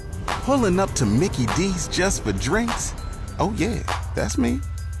Pulling up to Mickey D's just for drinks? Oh yeah, that's me.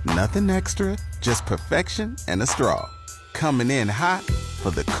 Nothing extra, just perfection and a straw. Coming in hot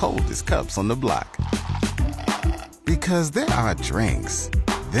for the coldest cups on the block. Because there are drinks.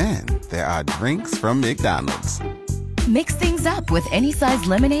 Then there are drinks from McDonald's. Mix things up with any size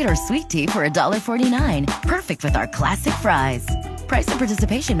lemonade or sweet tea for $1.49. Perfect with our classic fries. Price and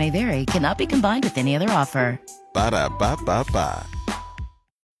participation may vary. Cannot be combined with any other offer. Ba-da-ba-ba-ba.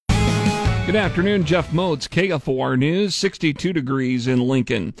 Good afternoon, Jeff Moats, KFOR News, 62 degrees in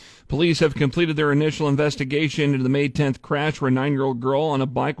Lincoln. Police have completed their initial investigation into the May 10th crash where a 9-year-old girl on a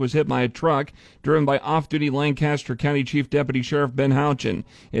bike was hit by a truck driven by off-duty Lancaster County Chief Deputy Sheriff Ben Houchin.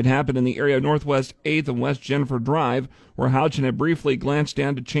 It happened in the area of Northwest 8th and West Jennifer Drive, where Houchin had briefly glanced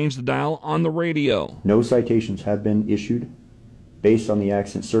down to change the dial on the radio. No citations have been issued based on the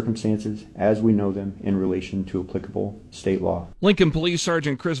accident circumstances as we know them in relation to applicable state law. Lincoln Police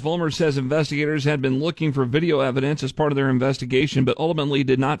Sergeant Chris Vollmer says investigators had been looking for video evidence as part of their investigation, but ultimately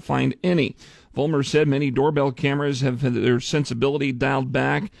did not find any. Vollmer said many doorbell cameras have had their sensibility dialed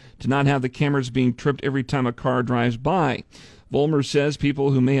back to not have the cameras being tripped every time a car drives by. Vollmer says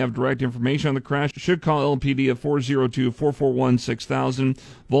people who may have direct information on the crash should call LPD at 402-441-6000.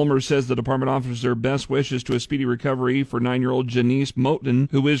 Vollmer says the department offers their best wishes to a speedy recovery for 9-year-old Janice Moten,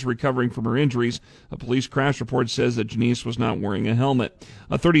 who is recovering from her injuries. A police crash report says that Janice was not wearing a helmet.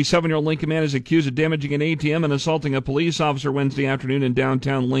 A 37-year-old Lincoln man is accused of damaging an ATM and assaulting a police officer Wednesday afternoon in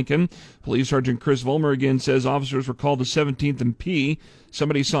downtown Lincoln. Police Sergeant Chris Vollmer again says officers were called to 17th and P.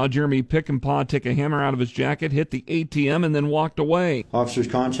 Somebody saw Jeremy Pickenpaw take a hammer out of his jacket, hit the ATM, and then walked away. Officers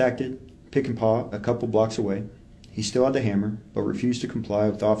contacted Pickenpaw a couple blocks away. He still had the hammer, but refused to comply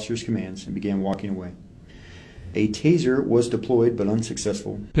with the officer's commands and began walking away. A taser was deployed, but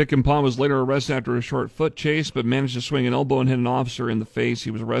unsuccessful. Pickenpaw was later arrested after a short foot chase, but managed to swing an elbow and hit an officer in the face.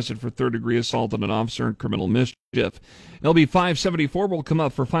 He was arrested for third-degree assault on an officer and criminal mischief. LB 574 will come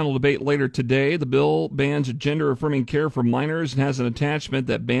up for final debate later today. The bill bans gender-affirming care for minors and has an attachment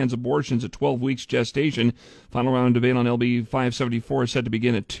that bans abortions at 12 weeks gestation. Final round of debate on LB 574 is set to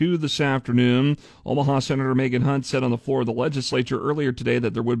begin at 2 this afternoon. Omaha Senator Megan Hunt said on the floor of the legislature earlier today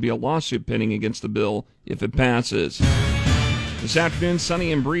that there would be a lawsuit pending against the bill if it passes. This afternoon,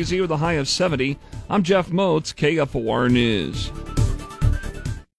 sunny and breezy with a high of 70. I'm Jeff Moats, KFOR News.